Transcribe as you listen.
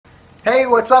Hey,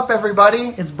 what's up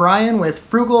everybody? It's Brian with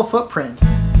Frugal Footprint.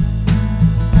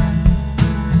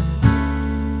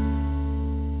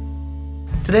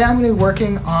 Today I'm going to be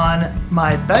working on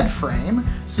my bed frame,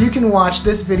 so you can watch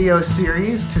this video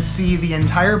series to see the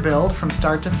entire build from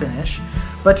start to finish.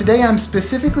 But today I'm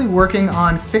specifically working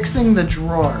on fixing the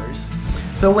drawers.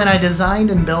 So when I designed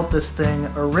and built this thing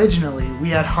originally, we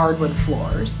had hardwood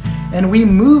floors, and we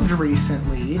moved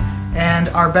recently, and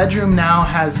our bedroom now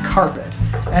has carpet.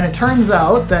 And it turns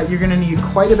out that you're going to need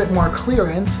quite a bit more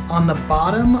clearance on the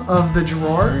bottom of the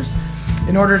drawers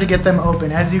in order to get them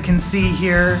open. As you can see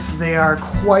here, they are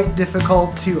quite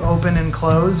difficult to open and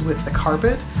close with the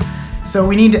carpet. So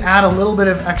we need to add a little bit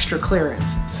of extra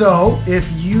clearance. So if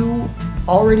you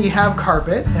already have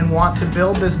carpet and want to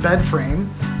build this bed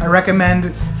frame, I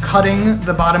recommend cutting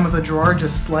the bottom of the drawer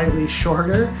just slightly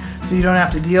shorter so you don't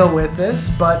have to deal with this.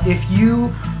 But if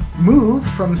you move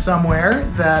from somewhere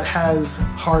that has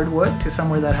hardwood to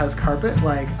somewhere that has carpet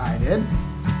like I did,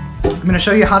 I'm going to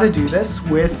show you how to do this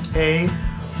with a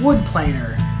wood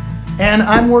planer. And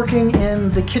I'm working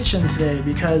in the kitchen today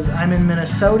because I'm in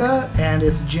Minnesota and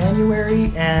it's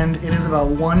January and it is about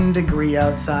 1 degree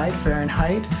outside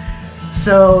Fahrenheit.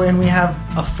 So, and we have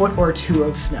a foot or two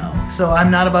of snow. So I'm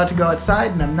not about to go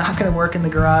outside and I'm not going to work in the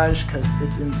garage because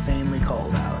it's insanely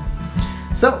cold out.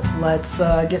 So let's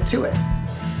get to it.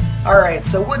 Alright,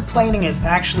 so wood planing is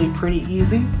actually pretty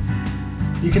easy.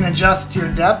 You can adjust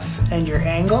your depth and your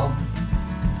angle.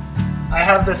 I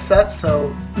have this set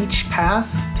so each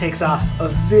pass takes off a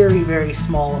very, very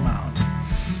small amount.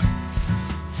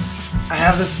 I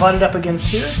have this butted up against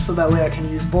here so that way I can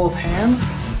use both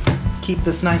hands. Keep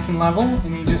this nice and level,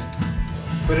 and you just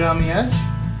put it on the edge.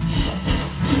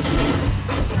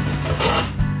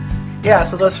 Yeah,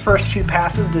 so those first few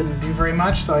passes didn't do very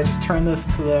much, so I just turned this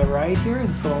to the right here,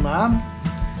 this little knob.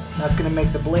 That's going to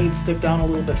make the blade stick down a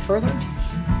little bit further.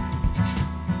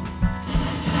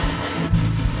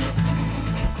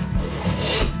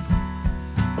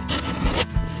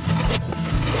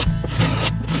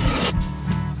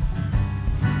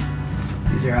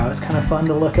 These are always kind of fun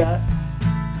to look at.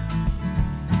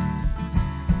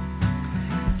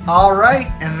 Alright,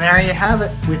 and there you have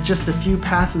it. With just a few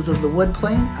passes of the wood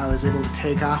plane, I was able to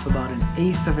take off about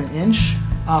 1/8 of an inch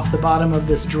off the bottom of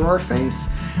this drawer face.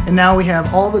 And now we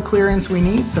have all the clearance we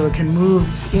need so it can move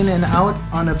in and out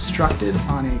unobstructed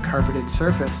on a carpeted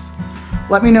surface.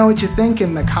 Let me know what you think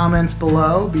in the comments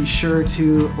below. Be sure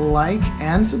to like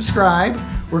and subscribe.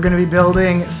 We're going to be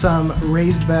building some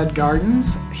raised bed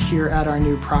gardens here at our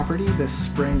new property this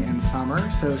spring and summer,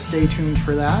 so stay tuned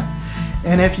for that.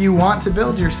 And if you want to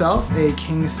build yourself a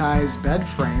king-size bed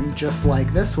frame just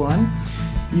like this one,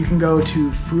 you can go to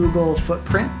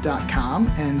frugalfootprint.com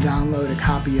and download a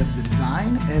copy of the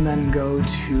design, and then go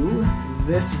to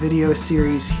this video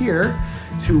series here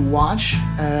to watch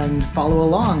and follow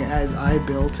along as I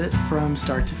built it from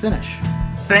start to finish.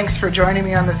 Thanks for joining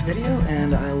me on this video,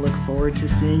 and I look forward to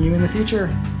seeing you in the future.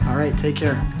 All right, take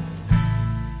care.